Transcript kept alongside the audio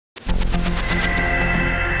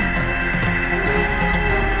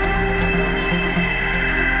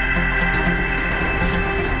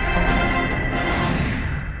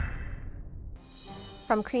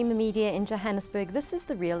From Creamer Media in Johannesburg, this is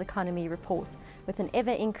the Real Economy Report. With an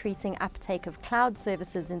ever-increasing uptake of cloud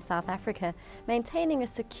services in South Africa, maintaining a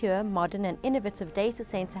secure, modern and innovative data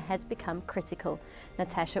center has become critical.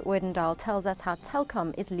 Natasha Odendaal tells us how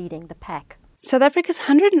Telkom is leading the pack. South Africa's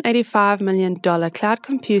 $185 million cloud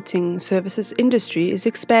computing services industry is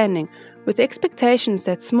expanding, with expectations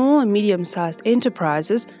that small and medium-sized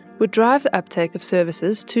enterprises would drive the uptake of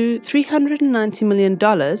services to $390 million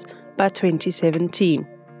by 2017.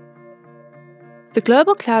 The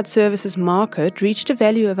global cloud services market reached a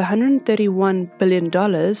value of $131 billion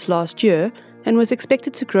last year and was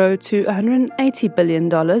expected to grow to $180 billion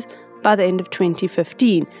by the end of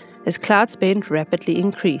 2015 as cloud spend rapidly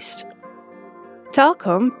increased.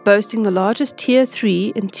 Telkom, boasting the largest Tier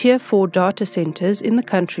 3 and Tier 4 data centers in the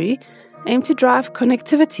country, aim to drive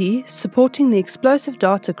connectivity, supporting the explosive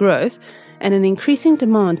data growth and an increasing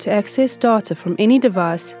demand to access data from any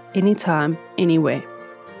device, anytime, anywhere.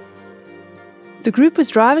 The group was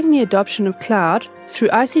driving the adoption of cloud through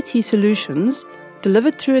ICT solutions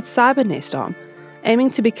delivered through its CyberNest arm,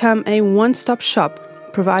 aiming to become a one-stop shop,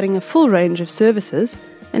 providing a full range of services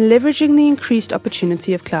and leveraging the increased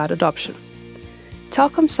opportunity of cloud adoption.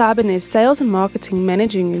 Telkom CyberNest Sales and Marketing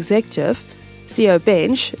Managing Executive, Theo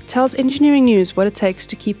Bench, tells Engineering News what it takes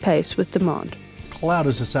to keep pace with demand. Cloud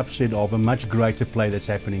is a subset of a much greater play that's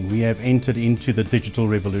happening. We have entered into the digital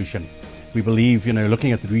revolution. We believe,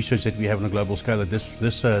 looking at the research that we have on a global scale, that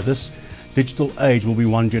this digital age will be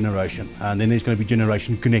one generation, and then there's going to be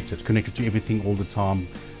generation connected to everything all the time,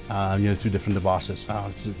 through different devices.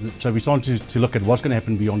 So we're starting to look at what's going to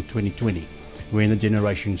happen beyond 2020, when the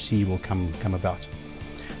Generation C will come about.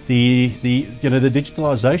 The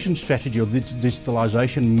digitalization strategy or the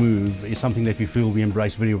digitalization move is something that we feel we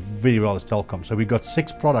embrace very, very well as Telkom. So we've got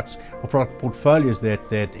 6 products or product portfolios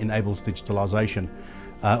that enables digitalization,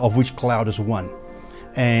 of which cloud is one.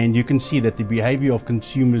 And you can see that the behavior of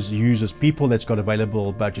consumers, users, people that's got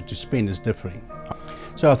available budget to spend is differing.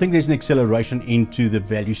 So I think there's an acceleration into the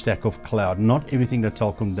value stack of cloud. Not everything that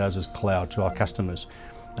Telkom does is cloud to our customers.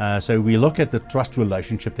 So we look at the trust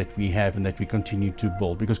relationship that we have and that we continue to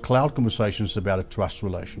build, because cloud conversation is about a trust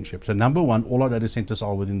relationship. So number one, all our data centers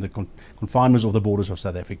are within the confinements of the borders of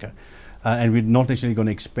South Africa, and we're not necessarily going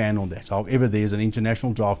to expand on that. However, there's an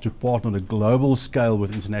international drive to partner on a global scale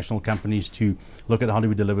with international companies to look at how do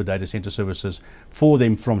we deliver data center services for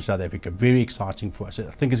them from South Africa. Very exciting for us. I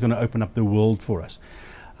think it's going to open up the world for us.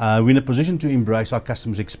 We're in a position to embrace our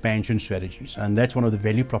customers' expansion strategies, and that's one of the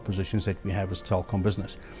value propositions that we have as Telkom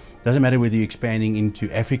business. Doesn't matter whether you're expanding into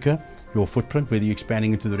Africa, your footprint, whether you're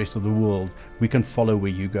expanding into the rest of the world, we can follow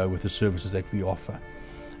where you go with the services that we offer.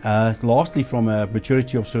 Lastly, from a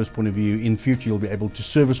maturity of service point of view, in future you'll be able to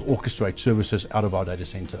orchestrate services out of our data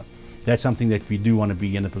center. That's something that we do want to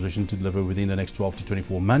be in a position to deliver within the next 12 to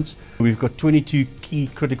 24 months. We've got 22 key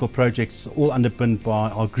critical projects, all underpinned by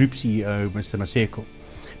our Group CEO, Mr. Maseko,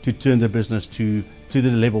 to turn the business to the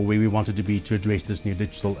level where we wanted to be to address this new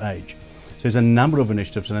digital age. So there's a number of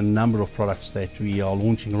initiatives and a number of products that we are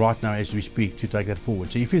launching right now as we speak to take that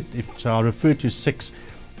forward. So I refer to 6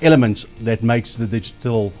 elements that makes the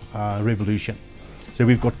digital revolution. So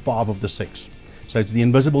we've got 5 of the 6. So it's the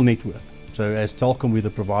invisible network. So as Telkom, we're the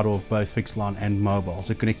provider of both fixed line and mobile.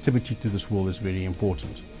 So connectivity to this world is very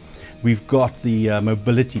important. We've got the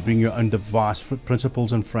mobility, bring your own device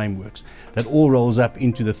principles and frameworks. That all rolls up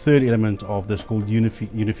into the 3rd element of this called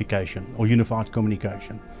unification or unified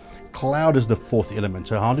communication. Cloud is the 4th element.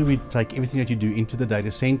 So how do we take everything that you do into the data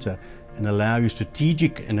center and allow you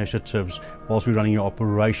strategic initiatives whilst we're running your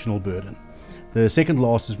operational burden? The second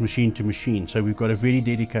last is machine to machine. So we've got a very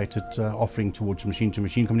dedicated offering towards machine to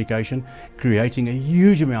machine communication, creating a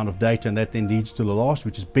huge amount of data, and that then leads to the last,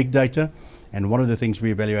 which is big data. And one of the things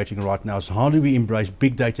we're evaluating right now is how do we embrace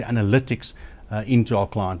big data analytics into our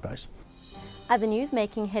client base. Other news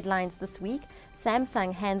making headlines this week: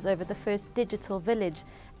 Samsung hands over the first digital village,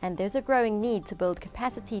 and there's a growing need to build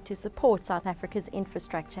capacity to support South Africa's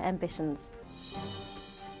infrastructure ambitions.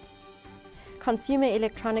 Consumer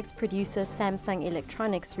electronics producer Samsung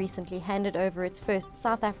Electronics recently handed over its first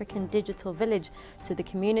South African digital village to the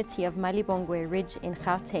community of Malibongwe Ridge in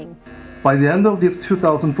Gauteng. By the end of this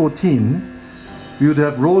 2014, we would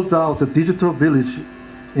have rolled out the digital village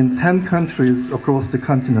in 10 countries across the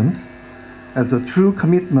continent as a true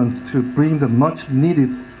commitment to bring the much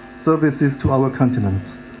needed services to our continent.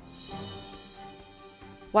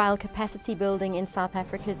 While capacity building in South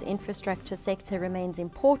Africa's infrastructure sector remains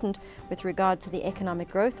important with regard to the economic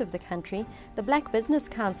growth of the country, the Black Business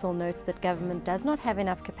Council notes that government does not have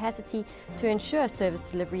enough capacity to ensure service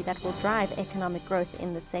delivery that will drive economic growth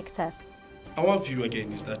in the sector. Our view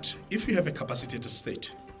again is that if you have a capacitated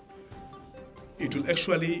state, it will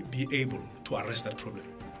actually be able to arrest that problem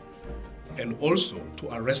and also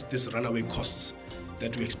to arrest these runaway costs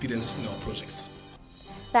that we experience in our projects.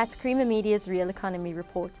 That's Creamer Media's Real Economy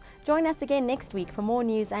Report. Join us again next week for more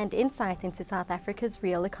news and insight into South Africa's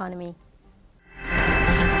real economy.